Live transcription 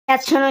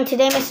That's turning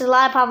today. Mrs.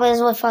 Lollipop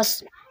is with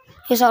us.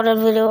 You saw that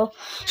video.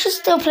 She's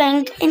still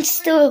playing and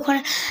still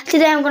recording.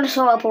 Today I'm going to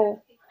show up.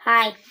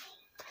 Hi.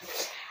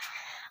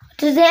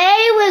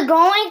 Today we're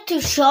going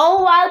to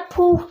show our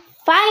pool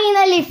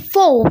finally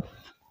full.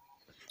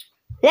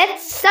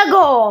 Let's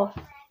go.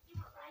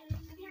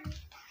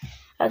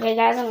 Okay,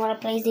 guys, I'm going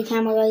to place the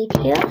camera right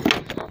here.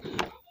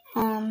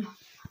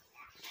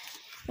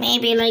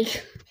 Maybe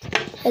like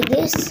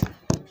this.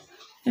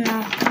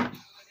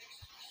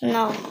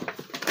 No.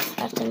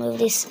 I have to move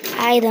these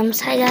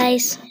items. Hi,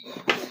 guys.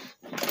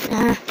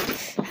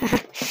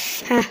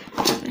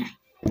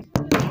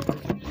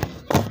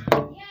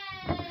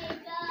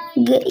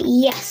 Good.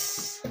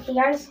 Yes. Okay,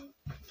 guys.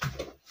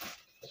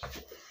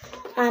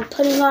 I'm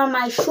putting on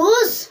my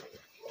shoes.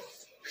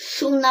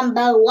 Shoe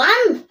number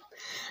 1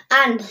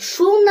 and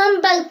shoe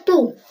number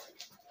 2.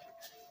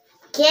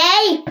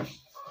 Okay?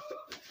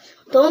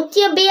 Don't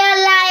you be a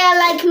liar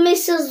like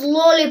Mrs.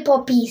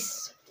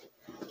 Lollipoppies.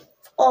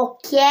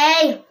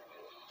 Okay?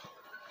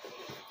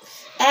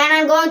 And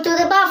I'm going to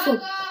the bathroom.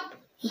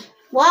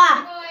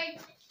 What?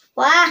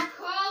 What?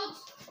 Called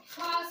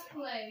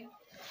cosplay.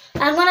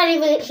 I'm gonna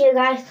leave it here,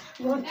 guys.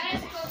 That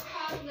is called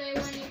cosplay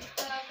when you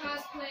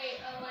cosplay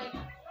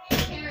a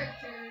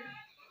character.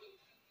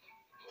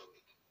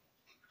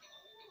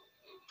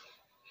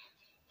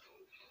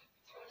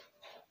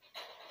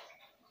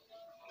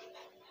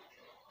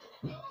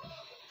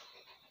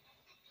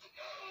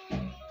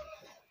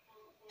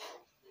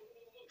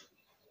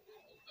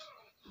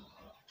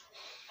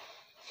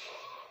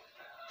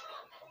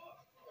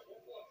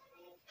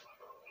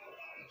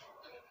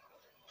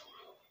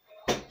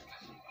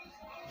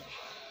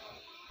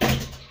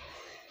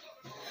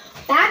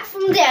 Back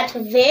from that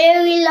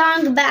very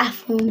long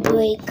bathroom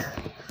break.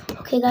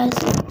 Okay, guys,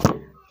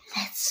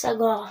 let's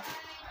go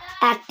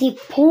at the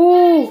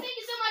pool. Thank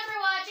you so much for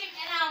watching,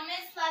 and I'll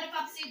Miss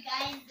Lollipop see you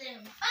guys soon.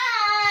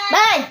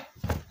 Bye.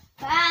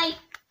 Bye.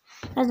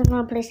 Guys, I'm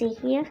gonna place it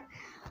here.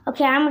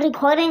 Okay, I'm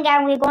recording,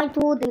 and we're going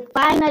to the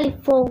finally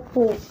full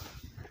pool.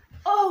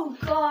 Oh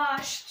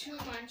gosh, too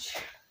much.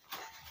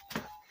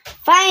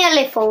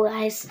 Finally full,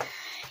 guys.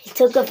 It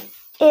took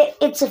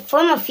it's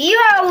from a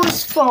few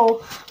hours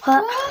full.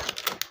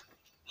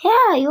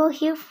 Yeah, you're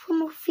here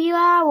from a few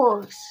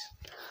hours.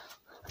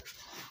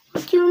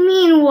 What do you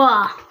mean,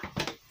 what?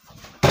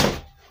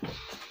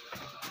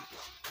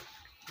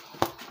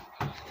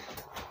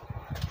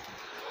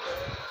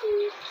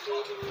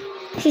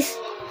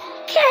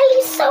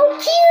 Kelly's so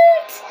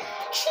cute.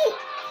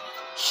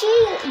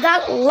 She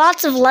got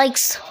lots of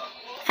likes,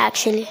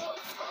 actually.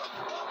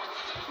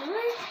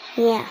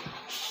 Yeah.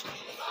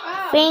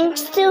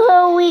 Thanks to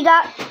her, we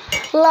got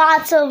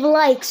lots of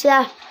likes.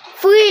 Yeah,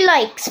 3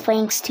 likes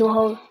thanks to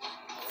her.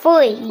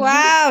 3.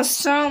 Wow,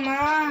 so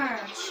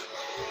much.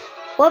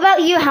 What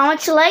about you? How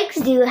much likes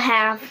do you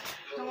have?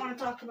 I don't want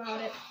to talk about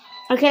it.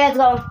 Okay, let's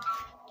go.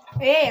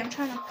 Hey, I'm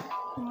trying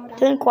to.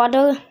 Drink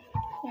water.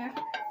 Yeah.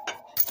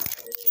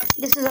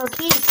 This is our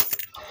keys.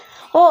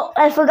 Oh,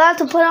 I forgot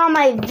to put on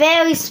my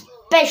very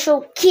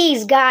special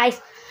keys,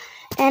 guys.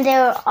 And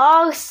they're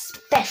all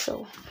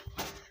special.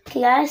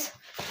 Okay, guys.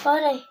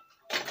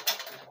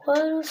 What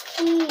are those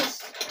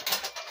keys?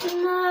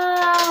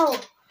 No.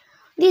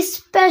 These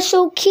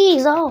special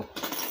keys. Oh.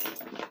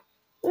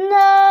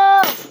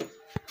 No.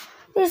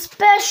 These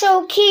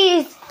special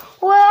keys.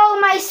 Where are all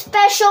my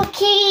special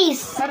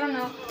keys? I don't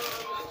know.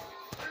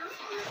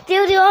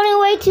 They're the only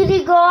way to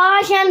the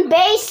garage and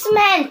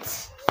basement.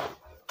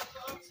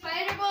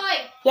 Spider Boy.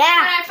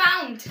 Yeah. What I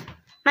found.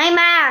 My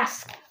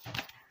mask.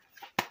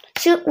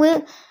 Shoot,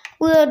 we're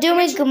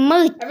doing a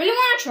mood. I really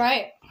want to try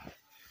it.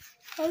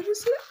 How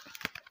does it?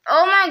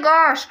 Oh my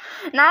gosh.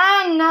 Now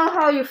I know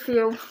how you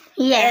feel.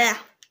 Yeah.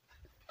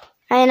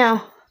 I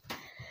know.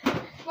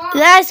 Wow.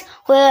 Guys,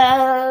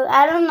 well,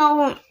 I don't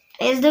know.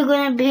 Is there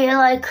going to be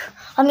like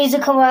a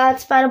musical about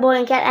Spider Boy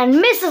and Cat and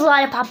Mrs.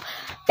 Lollipop?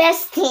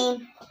 Best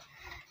team.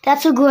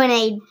 That's a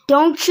grenade.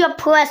 Don't you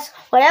press,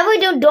 whatever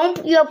you do,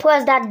 don't you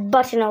press that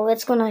button or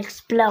it's going to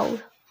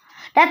explode.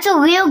 That's a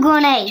real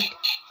grenade.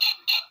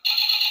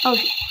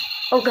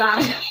 Oh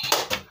God.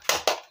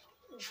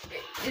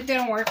 It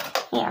didn't work.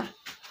 Yeah.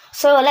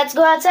 So let's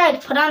go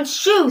outside. Put on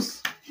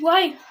shoes.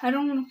 Why? I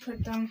don't want to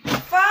put them.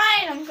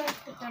 Fine, I'm going to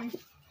put them.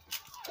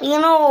 You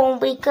know,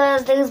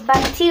 because there's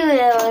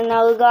bacteria in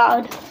our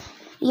garden.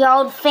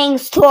 Yelled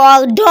things to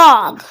our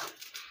dog.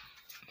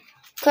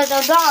 Because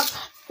our dog,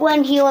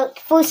 when he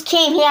first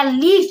came, he had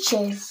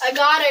leeches. I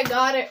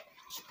got it.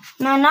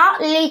 No,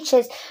 not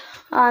leeches.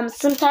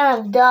 Some kind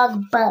of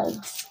dog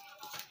bugs.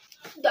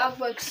 Dog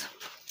bugs.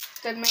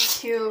 That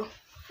makes you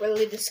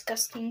really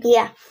disgusting.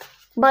 Yeah.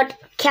 But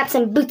cats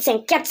and boots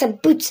and cats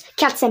and boots,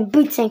 cats and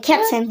boots and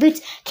cats and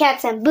boots,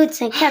 cats and boots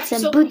and cats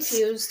and so boots.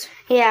 Confused.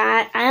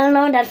 Yeah, I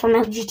learned that from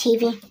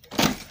FGTV.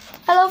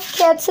 I love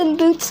cats and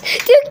boots.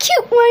 They're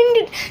cute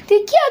when the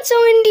cats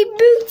are in the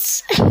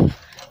boots.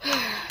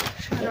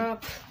 Shut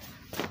up.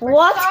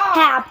 What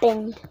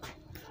happened?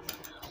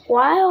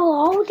 Why are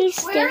all these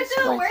things?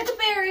 Where are the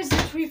berries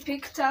that we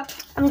picked up?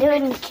 I'm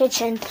doing in the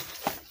kitchen.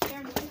 They're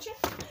in the kitchen?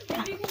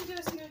 Maybe you can do a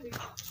smoothie.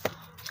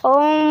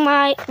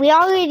 we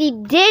already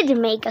did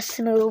make a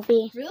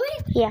smoothie.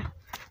 Really? Yeah.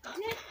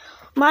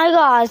 My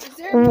God,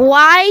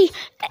 why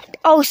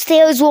our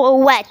stairs were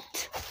wet?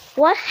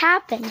 What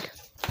happened?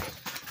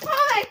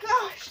 Oh my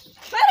gosh.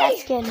 That Buddy.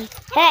 scared me.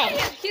 Hey,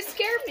 He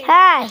scared me.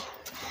 hey,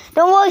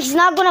 don't worry, he's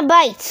not gonna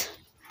bite.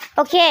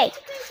 Okay,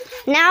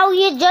 now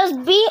you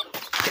just be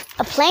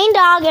a plain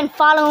dog and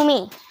follow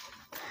me.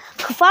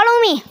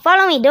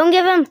 Follow me. Don't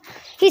give him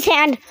his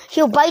hand.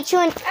 He'll bite you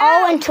in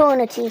all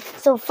eternity.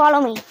 So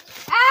follow me.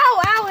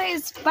 Ow,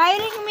 he's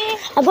biting me.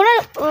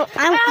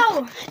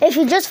 Ow. If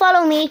you just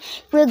follow me,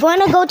 we're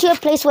going to go to a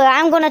place where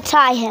I'm going to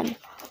tie him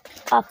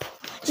up.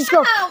 Just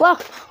go. Ow.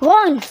 Walk.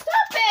 Run.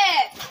 Stop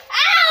it.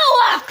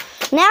 Ow.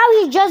 Now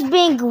he's just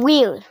being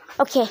weird.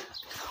 Okay.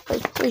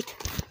 Wait.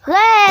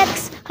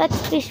 Rex.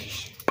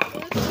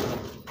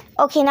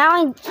 Okay,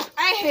 now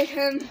I hate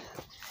him.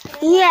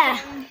 Yeah.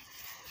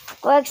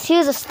 Rex,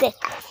 here's a stick.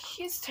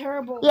 He's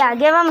terrible. Yeah,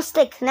 give him a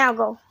stick. Now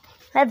go.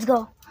 Let's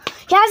go.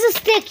 He has a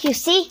stick, you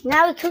see?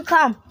 Now he could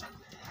come.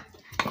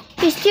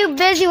 He's too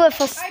busy with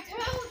a stick. I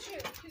told you.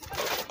 He's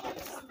going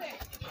to stick.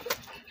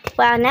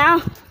 Wow,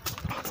 now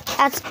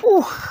that's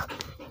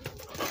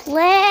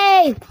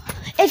play.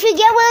 If you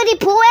get where the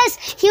pool is,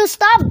 he'll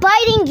stop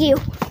biting you.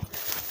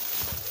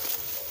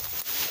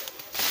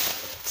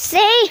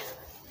 See?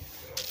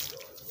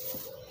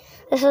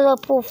 This is a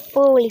pool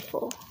fully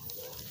full.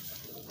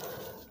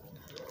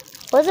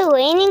 Was it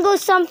raining or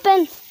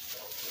something?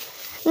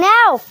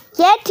 Now,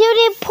 get to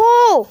the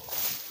pool.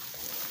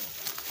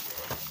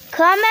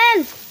 Come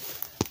in.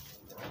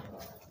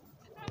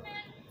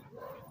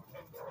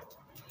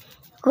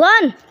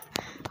 Run.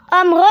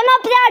 Run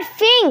up that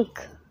thing.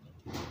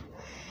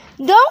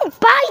 Don't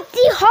bite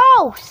the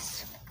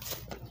hose.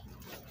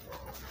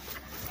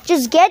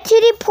 Just get to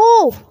the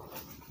pool.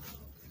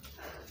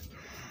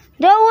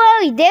 Don't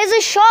worry, there's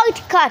a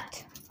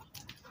shortcut.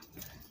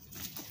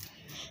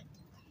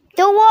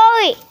 Don't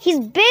worry, he's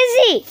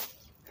busy.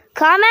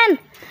 Come in.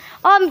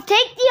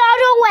 Take the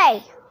other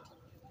way.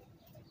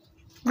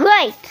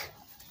 Great.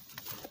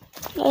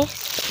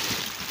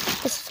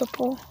 Yes, this is the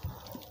pool.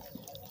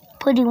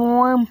 Pretty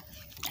warm.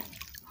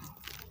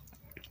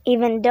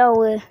 Even though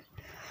we're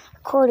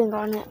recording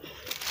on it.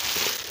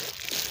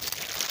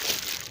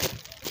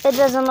 It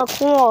doesn't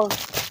look warm.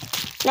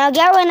 Now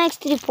get right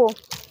next to the pool.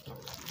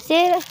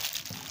 See?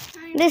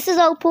 This is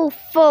our pool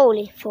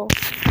fully full.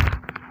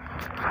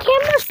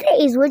 Camera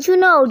stays. What you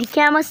know? The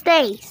camera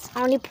stays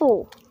on the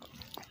pool.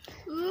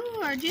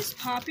 Ooh, are these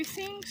poppy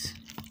things?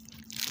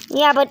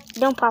 Yeah, but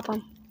don't pop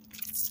them.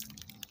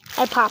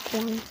 I popped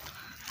one.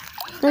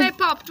 I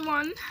popped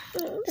one.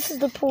 This is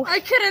the pool. I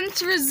couldn't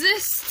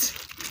resist.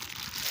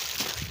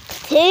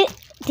 Did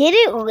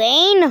it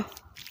rain?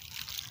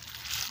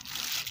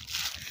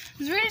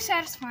 It's really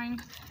satisfying.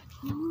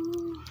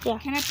 Ooh. Yeah.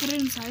 Can I put it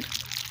inside?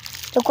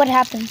 Look what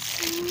happens.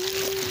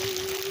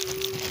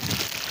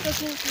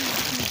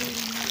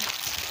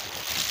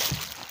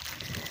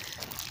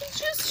 It's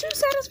just too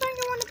satisfying. I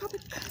want to pop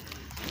it.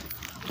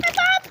 I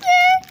popped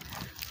it.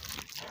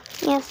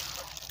 Yes.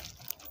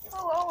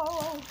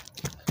 Oh.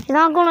 He's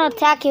not gonna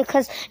attack you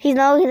because he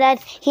knows that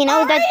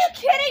Are you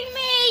kidding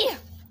me?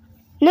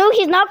 No,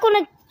 he's not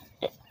gonna.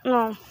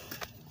 No.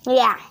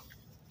 Yeah.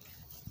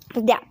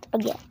 That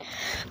again.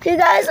 Okay,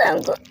 guys,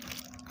 I'm good.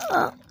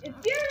 If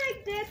you're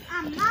like this,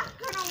 I'm not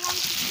gonna want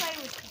to play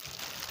with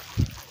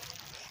you.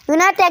 You're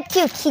not that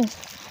cute, kid.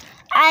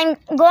 I'm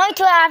going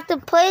to have to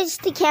place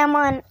the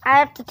camera and I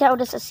have to tell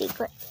this a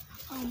secret.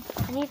 I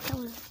need to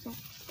tell this a secret.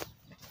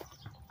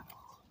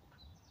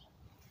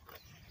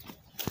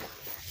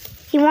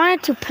 He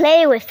wanted to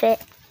play with it,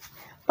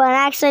 but an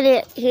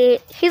accident.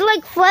 He's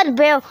like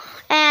Fredbear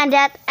and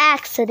that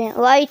accident,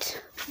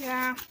 right?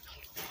 Yeah.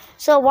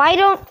 So why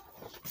don't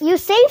you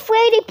say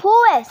Freddy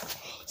Pois?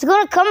 He's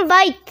gonna come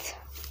bite.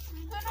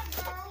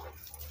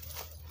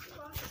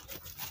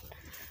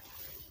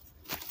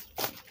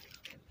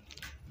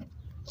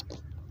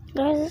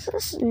 Guys,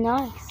 this is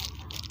nice.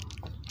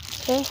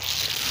 Okay,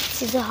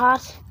 this is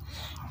hot.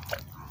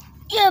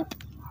 Yep,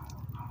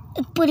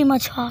 it's pretty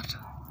much hot.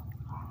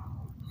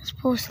 I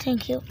suppose,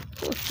 thank you,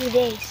 for a few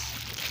days.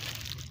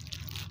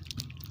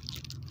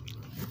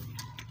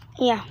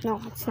 Yeah,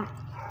 no, it's not.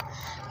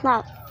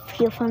 Not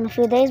here for a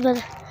few days,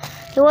 but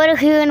the weather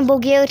here in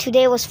Bulgaria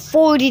today was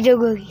 40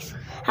 degrees.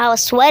 I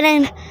was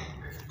sweating,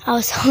 I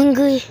was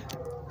hungry,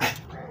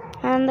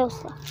 and those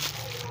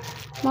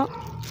stuff. Well,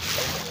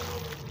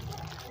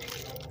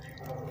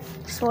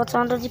 so what's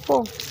under the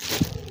pool?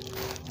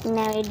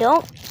 Now you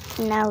don't.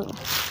 Now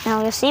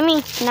you see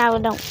me. Now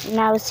you don't.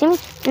 Now you see me.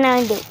 Now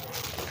you do.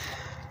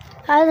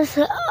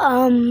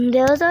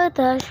 There's our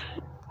dad.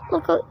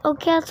 Look, a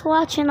cat's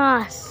watching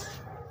us.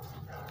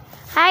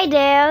 Hi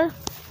there.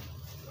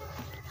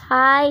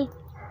 Hi.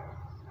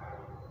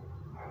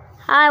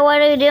 Hi,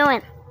 what are you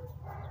doing?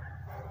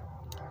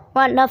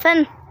 What,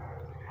 nothing?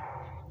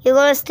 You're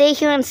gonna stay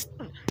here and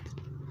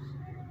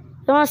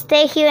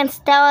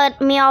stare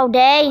at me all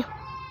day?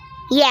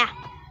 Yeah.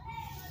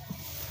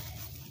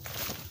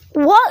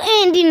 What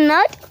in the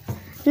nut?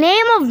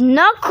 name of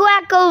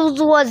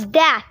Nutcrackers was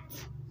that?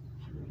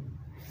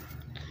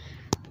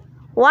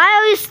 Why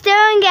are you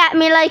staring at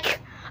me like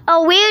a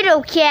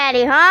weirdo,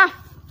 Caddy, huh?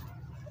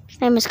 His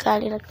name is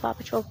Caddy, like Paw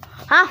Patrol.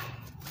 Huh?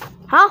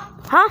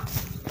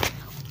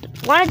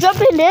 Wanna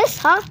jump in this,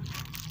 huh?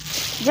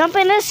 Jump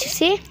in this, you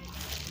see?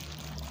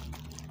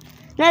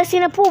 Never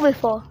seen a pool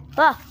before.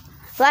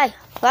 Right.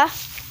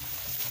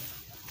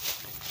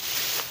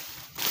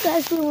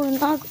 Guys, we were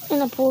not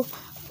in a pool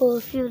for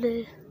a few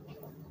days.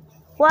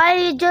 Why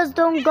you just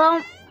don't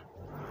go?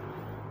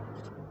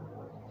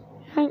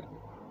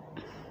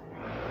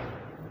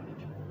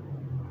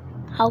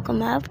 How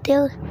come I up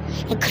there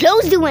and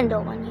close the window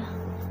on you?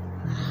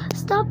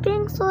 Stop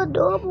being so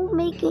adorable,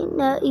 making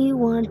that you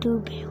want to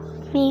be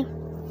with me.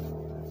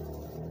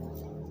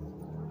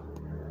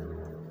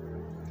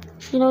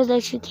 She knows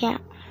that she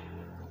can't.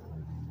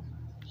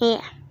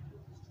 Yeah.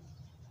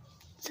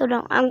 So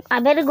don't. I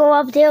better go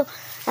up there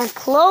and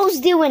close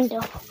the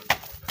window.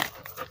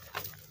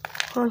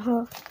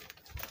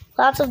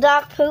 Lots of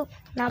dog poop.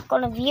 Not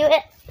gonna view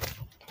it.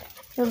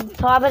 You'll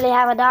probably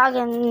have a dog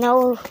and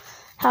know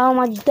how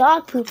much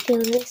dog poop there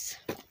is.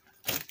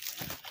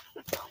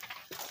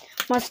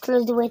 Must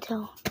close the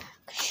window.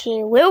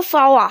 She will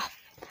fall off.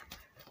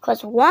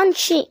 Because once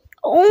she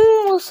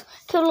almost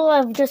killed her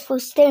life just for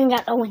staring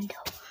at the window.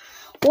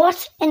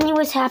 What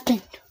anyways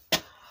happened?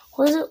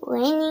 Was it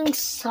raining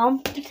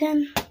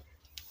something?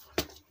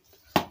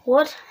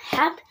 What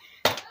happened?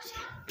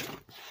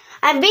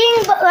 I'm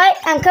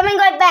coming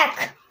right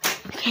back.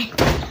 Okay,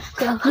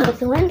 go close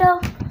the window.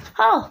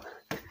 Oh,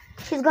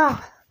 she's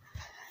gone.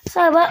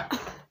 Sorry, but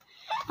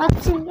I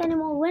don't see any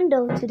more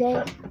windows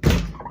today.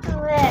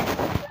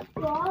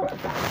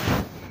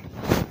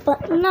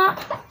 But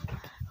not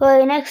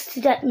right next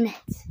to that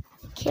net.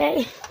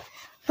 Okay,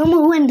 no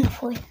more window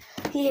for you.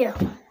 Here.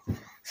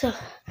 So,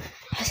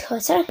 let's go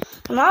outside.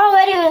 I'm all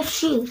ready with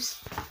shoes.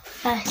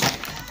 Guys.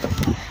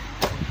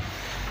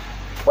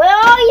 Where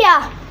are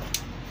ya?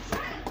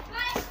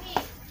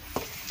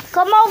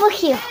 Come over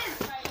here.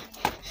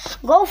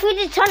 Go through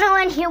the tunnel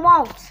and he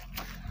won't.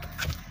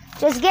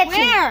 Just get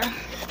Where?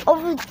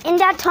 Over in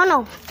that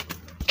tunnel.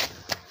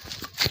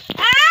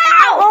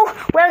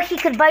 Ow! Where he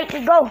could bite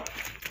you. Go.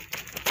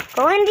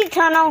 Go in the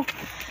tunnel.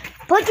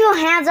 Put your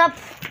hands up.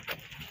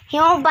 He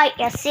won't bite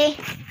you. See?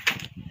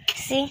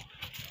 See?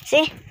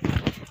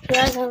 We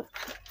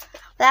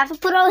have to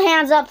put our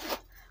hands up.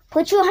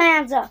 Put your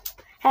hands up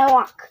and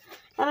walk.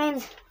 I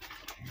mean,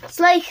 it's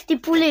like the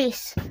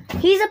police.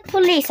 He's a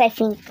police, I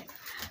think.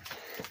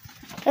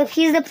 If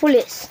he's the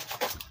police.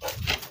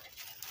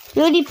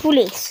 You're the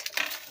police.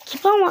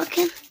 Keep on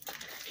walking.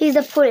 He's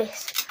the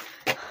police.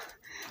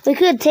 We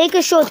could take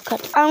a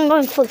shortcut. I'm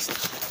going first.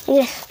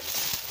 Like this.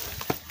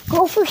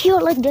 Go for here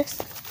like this.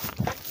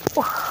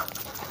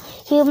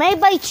 He may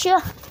bite you,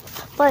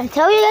 but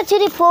until you get to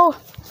the pool,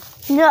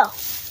 no.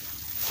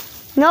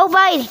 No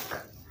biting.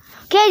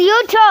 Okay,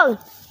 your turn.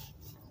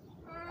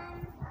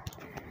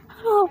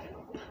 Oh.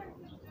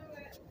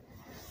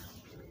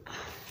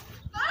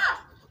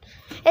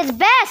 It's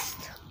best.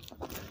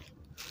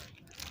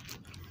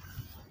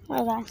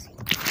 Alright, guys.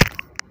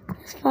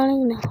 It's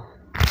falling now.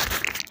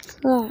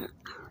 So,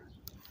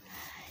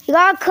 you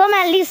gotta come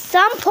at least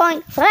some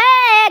point.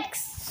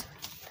 Rex!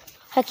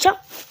 Hector,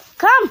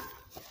 come.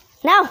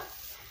 Now.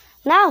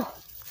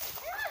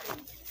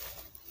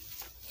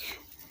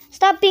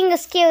 Stop being a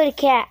scaredy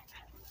cat.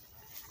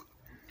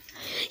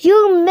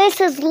 You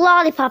Mrs.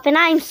 Lollipop and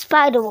I'm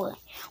Spider-Boy.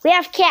 We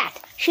have Cat.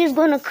 She's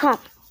gonna come.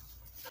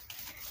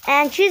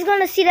 And she's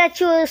gonna see that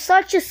you're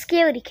such a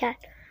scaredy cat.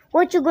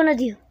 What you gonna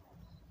do?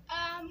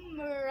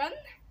 Run.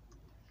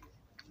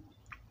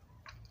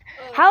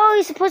 How are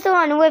we supposed to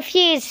run if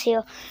he is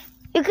here?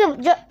 You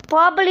could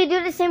probably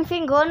do the same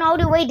thing going all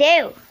the way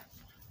there.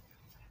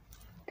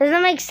 Does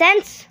that make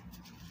sense?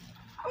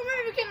 Or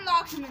maybe we can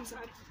lock him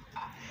inside.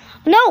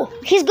 No,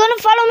 he's gonna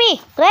follow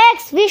me.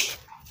 Rex, Wish.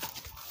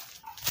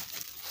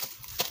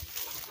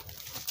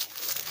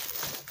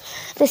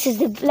 This is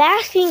the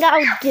last thing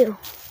I'll do.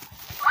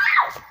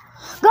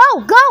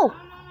 Go!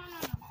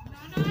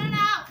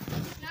 No.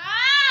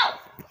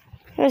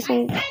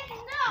 Listen. No.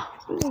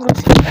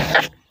 Listen.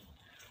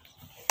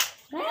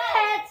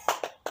 Rex.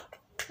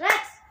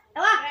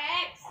 Come on.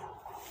 Rex.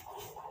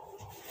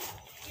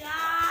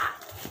 Yeah.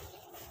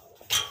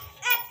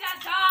 That's the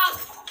dog.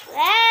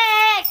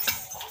 Rex.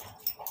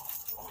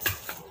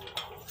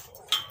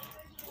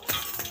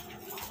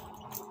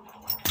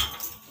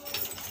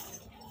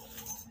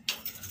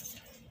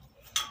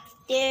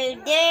 He's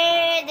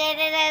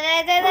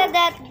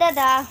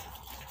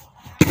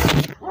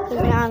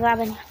now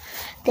grabbing.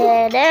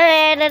 And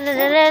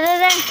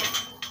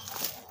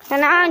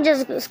now I'm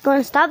just going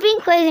to stop being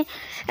crazy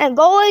and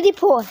go where the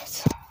pool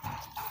is.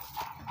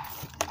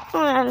 I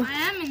am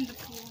in the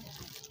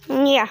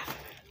pool. Yeah.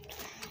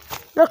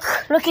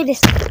 Look at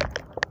this.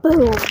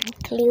 Boom.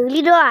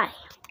 Clearly dry.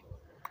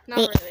 Not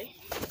really.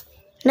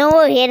 No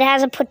worry, it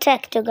has a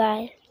protector,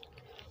 guys.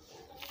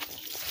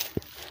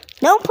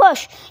 Don't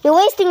push. You're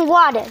wasting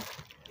water.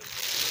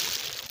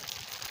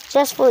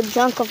 Just for a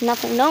junk of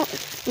nothing. No,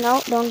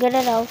 don't get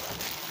it out.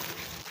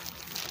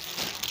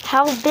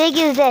 How big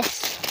is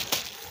this?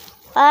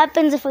 What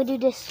happens if I do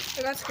this?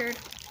 I got scared.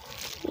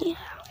 Yeah.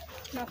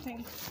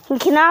 Nothing. He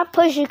cannot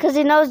push it because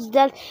he knows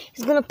that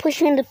he's going to push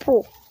you in the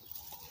pool.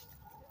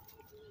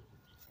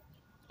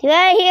 Do you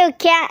ever hear a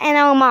cat and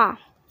a mom?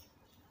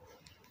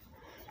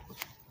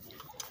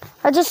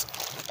 Is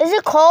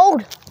it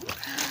cold?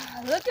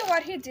 Look at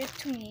what he did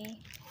to me.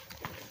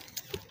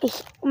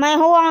 My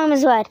whole arm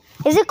is red.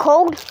 Is it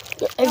cold?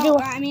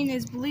 I mean,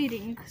 it's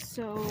bleeding,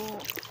 so...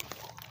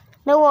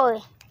 Don't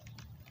worry.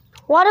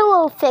 Water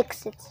will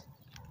fix it.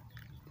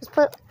 Just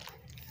put...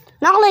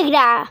 Not like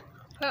that.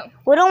 Oh.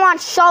 We don't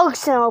want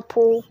sharks in our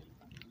pool.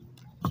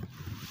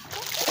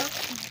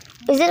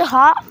 Is it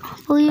hot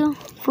for you?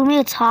 For me,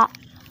 it's hot.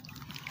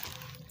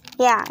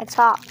 Yeah, it's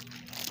hot.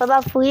 What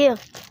about for you?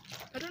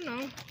 I don't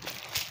know.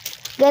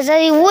 Guys,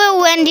 I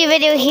will end the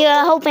video here.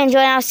 I hope you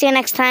enjoyed. I'll see you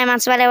next time on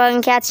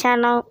Spider Cats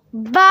channel.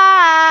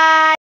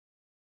 Bye!